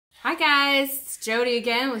Hi guys, it's Jody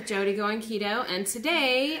again with Jody Going Keto, and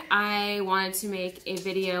today I wanted to make a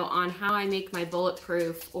video on how I make my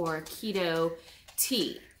bulletproof or keto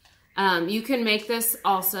tea. You can make this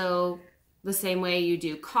also the same way you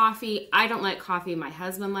do coffee. I don't like coffee, my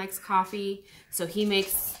husband likes coffee, so he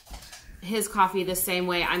makes his coffee the same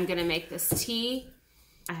way. I'm gonna make this tea.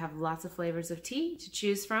 I have lots of flavors of tea to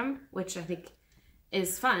choose from, which I think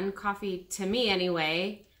is fun. Coffee, to me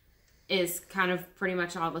anyway, is kind of pretty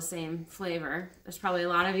much all the same flavor. There's probably a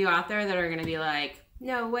lot of you out there that are going to be like,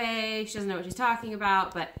 no way, she doesn't know what she's talking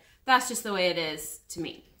about, but that's just the way it is to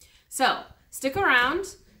me. So stick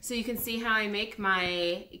around so you can see how I make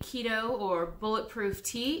my keto or bulletproof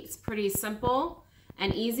tea. It's pretty simple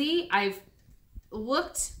and easy. I've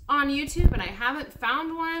looked on YouTube and I haven't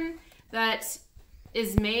found one that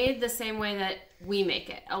is made the same way that we make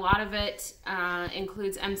it. A lot of it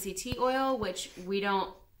includes MCT oil, which we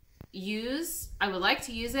don't use. I would like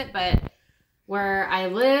to use it, but where I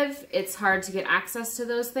live, it's hard to get access to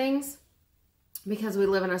those things because we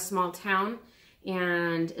live in a small town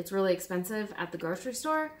and it's really expensive at the grocery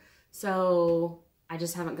store. So I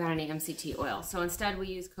just haven't got any MCT oil. So instead we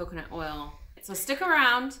use coconut oil. So stick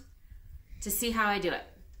around to see how I do it.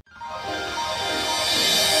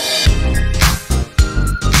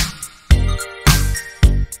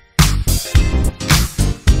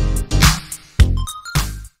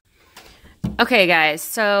 Okay guys,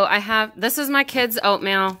 so this is my kids'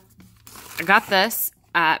 oatmeal. I got this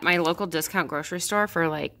at my local discount grocery store for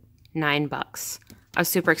like $9. I was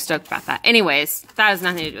super stoked about that. Anyways, that has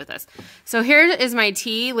nothing to do with this. So here is my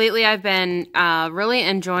tea. Lately I've been really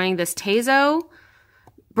enjoying this Keto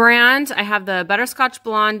brand. I have the Butterscotch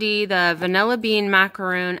Blondie, the Vanilla Bean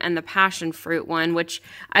Macaroon, and the Passion Fruit one, which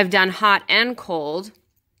I've done hot and cold.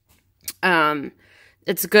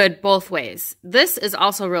 It's good both ways. This is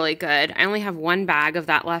also really good. I only have one bag of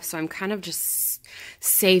that left, so I'm kind of just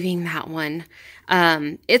saving that one.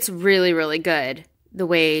 It's really, really good the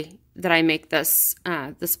way that I make this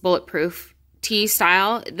this bulletproof tea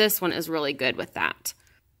style. This one is really good with that.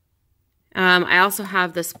 I also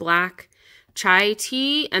have this black chai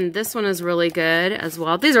tea, and this one is really good as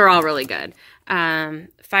well. These are all really good.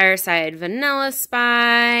 Fireside Vanilla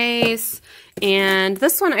Spice. And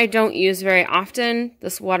this one I don't use very often,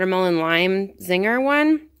 this Watermelon Lime Zinger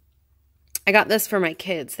one. I got this for my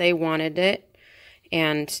kids. They wanted it,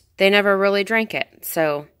 and they never really drank it.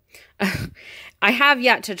 So I have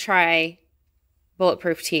yet to try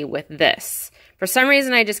bulletproof tea with this. For some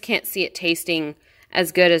reason, I just can't see it tasting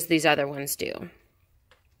as good as these other ones do.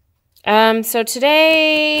 So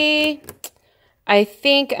today, I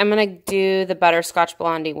think I'm going to do the Butterscotch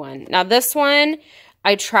Blondie one. Now this one,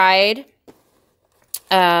 I tried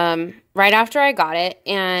right after I got it,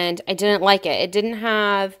 and I didn't like it. It didn't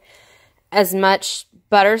have as much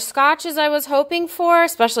butterscotch as I was hoping for,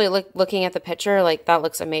 especially looking at the picture. Like, that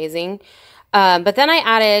looks amazing. But then I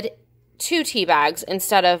added 2 tea bags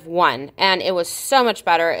instead of 1, and it was so much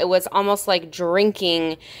better. It was almost like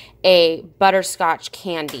drinking a butterscotch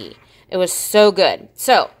candy. It was so good.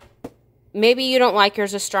 So maybe you don't like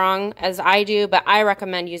yours as strong as I do, but I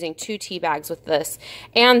recommend using 2 tea bags with this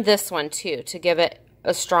and this one too to give it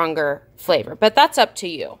a stronger flavor, but that's up to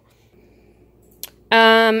you.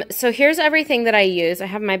 So here's everything that I use. I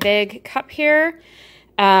have my big cup here,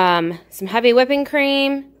 some heavy whipping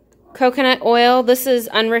cream, coconut oil. This is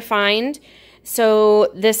unrefined,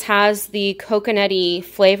 so this has the coconutty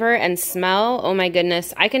flavor and smell. Oh my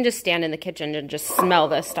goodness, I can just stand in the kitchen and just smell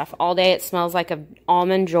this stuff all day. It smells like an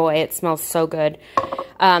almond joy. It smells so good.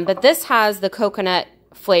 But this has the coconut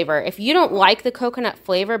flavor. If you don't like the coconut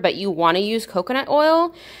flavor but you want to use coconut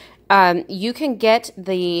oil, you can get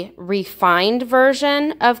the refined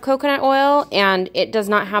version of coconut oil, and it does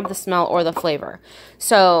not have the smell or the flavor.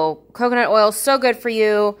 So coconut oil is so good for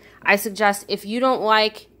you. I suggest if you don't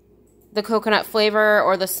like the coconut flavor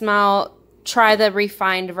or the smell, try the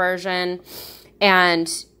refined version,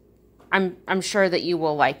 and I'm sure that you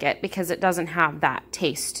will like it because it doesn't have that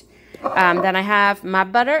taste. Then I have my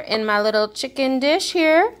butter in my little chicken dish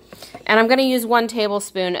here, and I'm going to use 1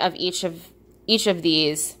 tablespoon of each of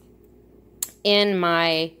these in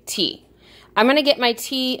my tea. I'm going to get my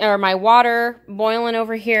tea or my water boiling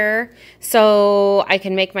over here so I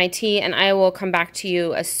can make my tea, and I will come back to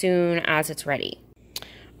you as soon as it's ready.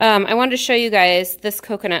 I wanted to show you guys this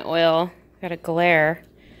coconut oil. Got a glare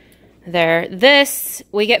there. This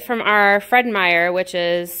we get from our Fred Meyer, which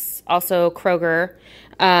is also Kroger.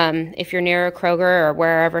 If you're near a Kroger or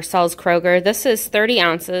wherever sells Kroger, this is 30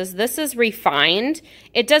 ounces. This is refined.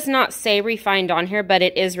 It does not say refined on here, but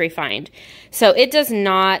it is refined. So it does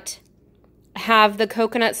not have the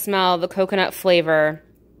coconut smell, the coconut flavor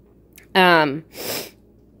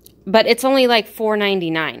But it's only like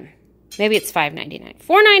 $4.99. Maybe it's $5.99.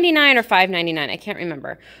 $4.99 or $5.99. I can't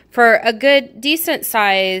remember. For a good, decent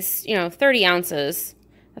size, 30 ounces,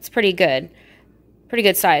 that's pretty good. Pretty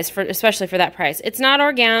good size, especially for that price. It's not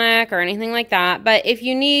organic or anything like that, but if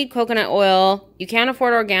you need coconut oil, you can't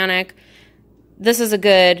afford organic, this is a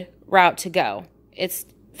good route to go. It's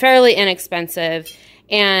fairly inexpensive,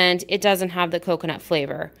 and it doesn't have the coconut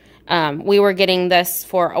flavor. We were getting this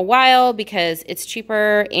for a while because it's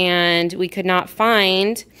cheaper, and we could not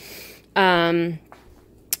find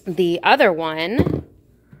the other one,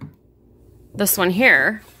 this one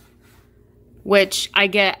here, which I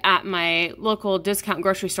get at my local discount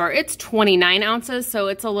grocery store. It's 29 ounces, so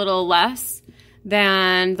it's a little less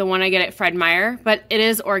than the one I get at Fred Meyer, but it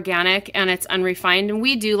is organic and it's unrefined, and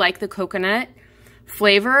we do like the coconut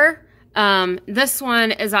flavor. This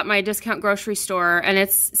one is at my discount grocery store, and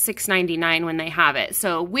it's $6.99 when they have it.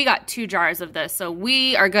 So we got 2 jars of this, so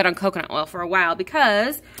we are good on coconut oil for a while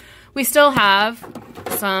because we still have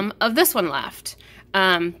some of this one left.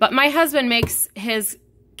 But my husband makes his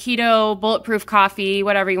keto, bulletproof coffee,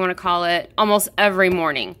 whatever you want to call it, almost every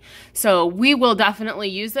morning. So we will definitely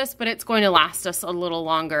use this, but it's going to last us a little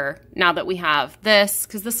longer now that we have this,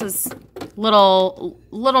 because this is little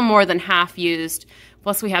more than half used.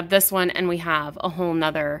 Plus we have this one, and we have a whole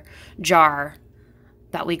nother jar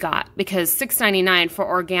that we got, because $6.99 for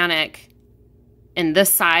organic in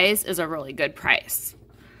this size is a really good price.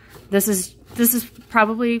 This is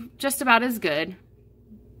probably just about as good.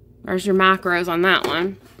 There's your macros on that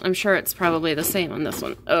one. I'm sure it's probably the same on this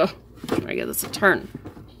one. Oh, I'm gonna give this a turn.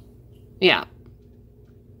 Yeah.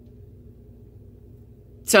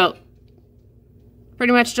 So,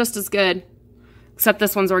 pretty much just as good, except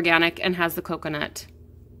this one's organic and has the coconut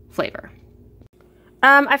flavor.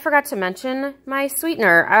 I forgot to mention my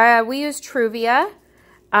sweetener. We use Truvia.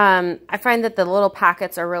 I find that the little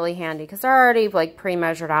packets are really handy because they're already like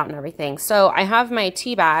pre-measured out and everything. So I have my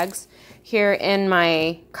tea bags here in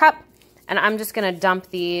my cup, and I'm just going to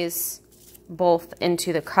dump these both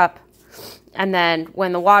into the cup, and then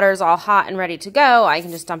when the water is all hot and ready to go, I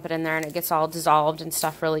can just dump it in there and it gets all dissolved and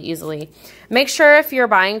stuff really easily. Make sure if you're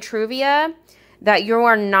buying Truvia that you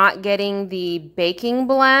are not getting the baking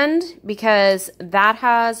blend, because that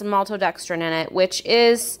has maltodextrin in it, which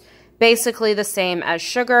is basically the same as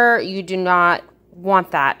sugar. You do not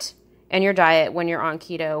want that in your diet when you're on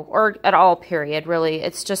keto, or at all, period, really.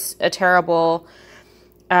 It's just a terrible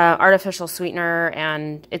artificial sweetener,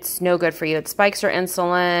 and it's no good for you. It spikes your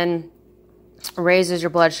insulin, raises your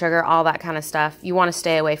blood sugar, all that kind of stuff. You want to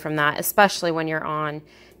stay away from that, especially when you're on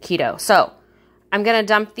keto. So I'm going to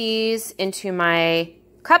dump these into my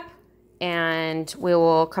cup, and we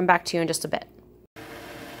will come back to you in just a bit.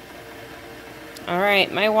 All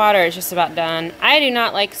right, my water is just about done. I do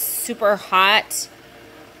not like super hot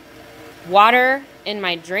water in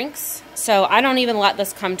my drinks, so I don't even let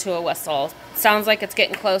this come to a whistle. Sounds like it's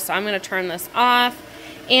getting close, so I'm going to turn this off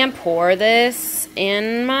and pour this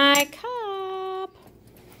in my cup.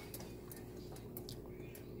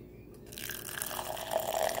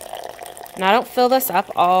 Now, I don't fill this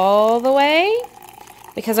up all the way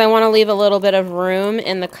because I want to leave a little bit of room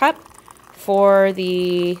in the cup for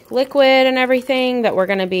the liquid and everything that we're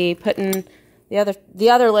going to be putting, the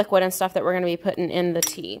other liquid and stuff that we're going to be putting in the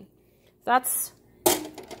tea. That's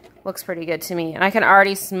looks pretty good to me. And I can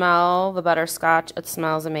already smell the butterscotch. It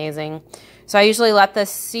smells amazing. So I usually let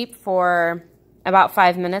this steep for about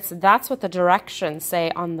 5 minutes. That's what the directions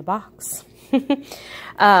say on the box. So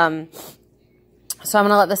I'm going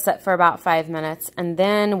to let this sit for about 5 minutes, and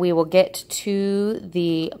then we will get to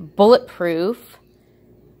the bulletproof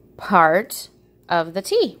part of the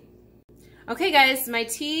tea. Okay guys, my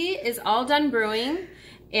tea is all done brewing,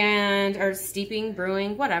 or steeping,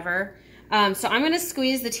 brewing, whatever. So I'm going to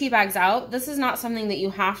squeeze the tea bags out. This is not something that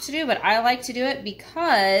you have to do, but I like to do it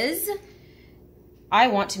because I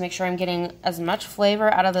want to make sure I'm getting as much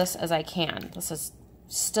flavor out of this as I can. This is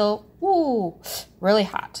still, really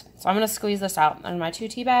hot. So I'm going to squeeze this out in my 2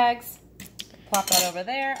 tea bags. Plop that over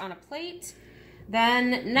there on a plate.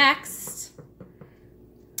 Then next,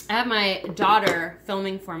 I have my daughter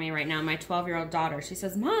filming for me right now, my 12-year-old daughter. She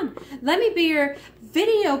says, "Mom, let me be your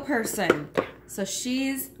video person." So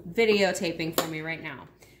she's videotaping for me right now.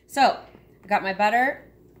 So I got my butter.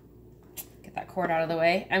 Get that cord out of the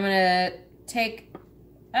way. I'm going to take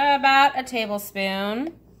about a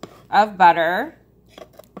tablespoon of butter,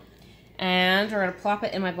 and we're going to plop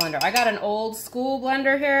it in my blender. I got an old school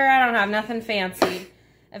blender here. I don't have nothing fancy.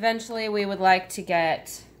 Eventually we would like to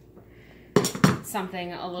get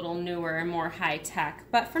something a little newer and more high tech,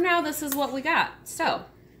 but for now this is what we got. So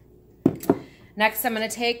Next, I'm gonna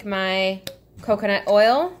take my coconut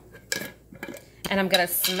oil and I'm gonna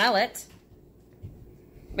smell it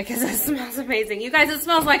because it smells amazing. You guys, it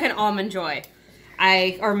smells like an Almond Joy.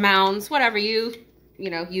 Or Mounds, whatever you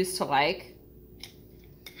used to like.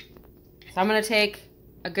 So I'm gonna take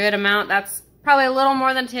a good amount. That's probably a little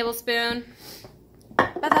more than a tablespoon,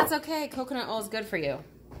 but that's okay. Coconut oil is good for you.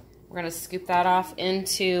 We're gonna scoop that off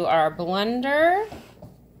into our blender.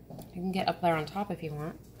 You can get up there on top if you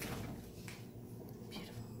want.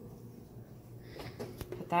 Beautiful.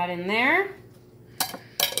 Put that in there.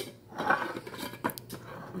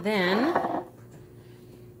 Then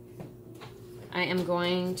I am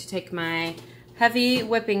going to take my heavy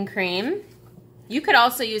whipping cream. You could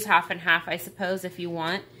also use half and half, I suppose, if you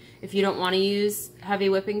want. If you don't want to use heavy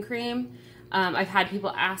whipping cream. I've had people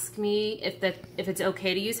ask me if it's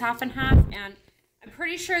okay to use half and half, and I'm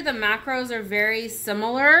pretty sure the macros are very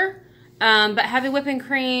similar, but heavy whipping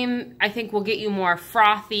cream I think will get you more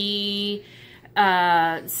frothy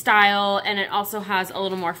style, and it also has a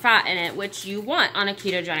little more fat in it, which you want on a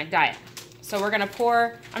ketogenic diet. So we're gonna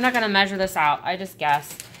pour, I'm not gonna measure this out, I just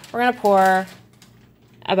guess. We're gonna pour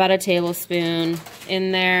about a tablespoon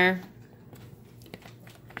in there.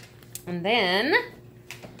 And then,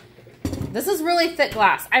 this is really thick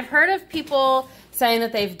glass. I've heard of people saying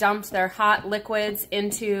that they've dumped their hot liquids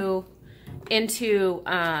into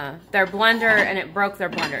their blender and it broke their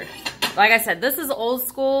blender. Like I said, this is old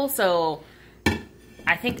school, so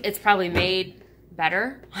I think it's probably made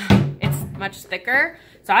better. It's much thicker.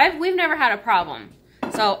 So we've never had a problem.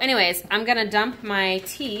 So anyways, I'm gonna dump my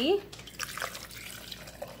tea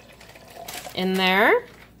in there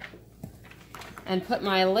and put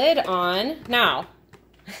my lid on. Now,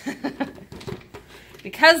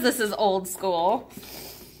 because this is old school,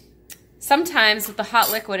 sometimes with the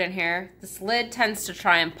hot liquid in here, this lid tends to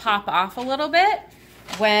try and pop off a little bit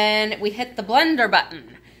when we hit the blender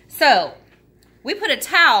button. So we put a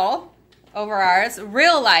towel over ours,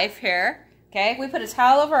 real life here, okay? We put a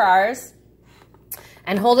towel over ours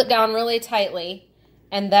and hold it down really tightly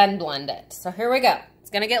and then blend it. So here we go. It's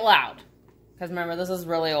gonna get loud because remember, this is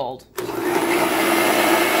really old.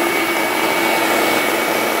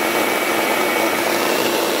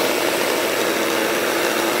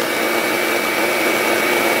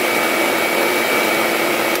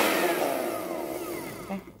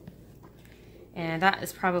 And that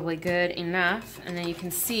is probably good enough. And then you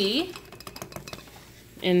can see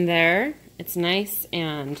in there, it's nice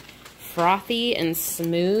and frothy and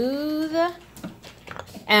smooth.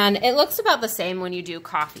 And it looks about the same when you do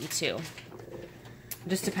coffee too.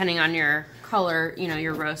 Just depending on your color,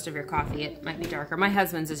 your roast of your coffee, it might be darker. My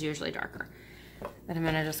husband's is usually darker. Then I'm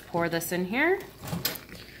gonna just pour this in here.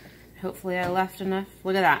 Hopefully I left enough.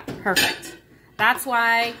 Look at that, perfect. That's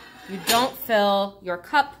why you don't fill your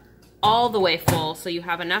cup all the way full, so you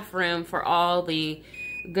have enough room for all the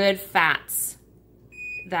good fats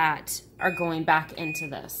that are going back into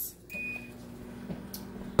this.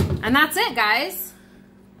 And that's it, guys.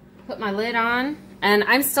 Put my lid on, and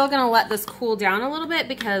I'm still gonna let this cool down a little bit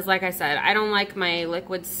because, like I said, I don't like my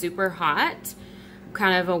liquids super hot. I'm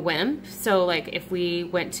kind of a wimp, so like if we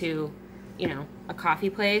went to, a coffee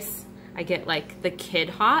place, I get like the kid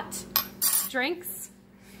hot drinks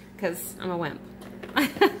because I'm a wimp.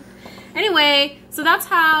 Anyway, so that's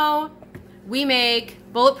how we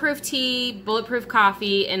make bulletproof tea, bulletproof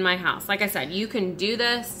coffee in my house. Like I said, you can do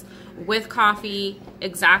this with coffee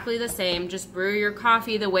exactly the same. Just brew your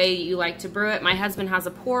coffee the way you like to brew it. My husband has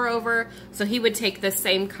a pour over, so he would take this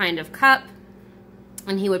same kind of cup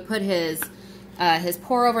and he would put his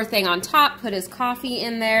pour over thing on top, put his coffee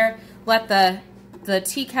in there, let the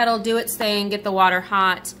tea kettle do its thing, get the water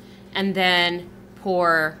hot, and then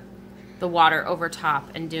pour the water over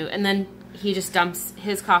top and then he just dumps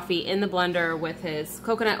his coffee in the blender with his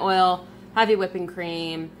coconut oil, heavy whipping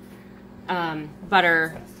cream,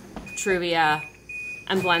 butter, Truvia,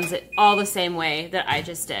 and blends it all the same way that I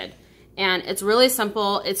just did. And it's really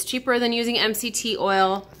simple. It's cheaper than using MCT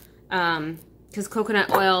oil because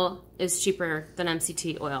coconut oil is cheaper than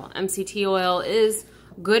MCT oil. MCT oil is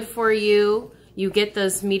good for you. You get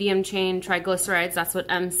those medium chain triglycerides. That's what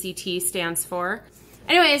MCT stands for.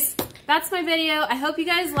 Anyways, that's my video. I hope you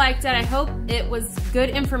guys liked it. I hope it was good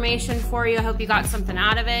information for you. I hope you got something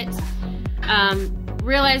out of it.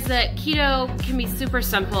 Realize that keto can be super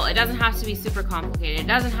simple. It doesn't have to be super complicated. It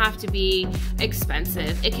doesn't have to be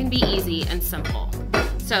expensive. It can be easy and simple.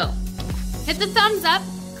 So hit the thumbs up,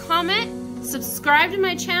 comment, subscribe to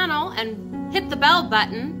my channel, and hit the bell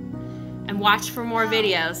button and watch for more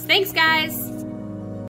videos. Thanks, guys.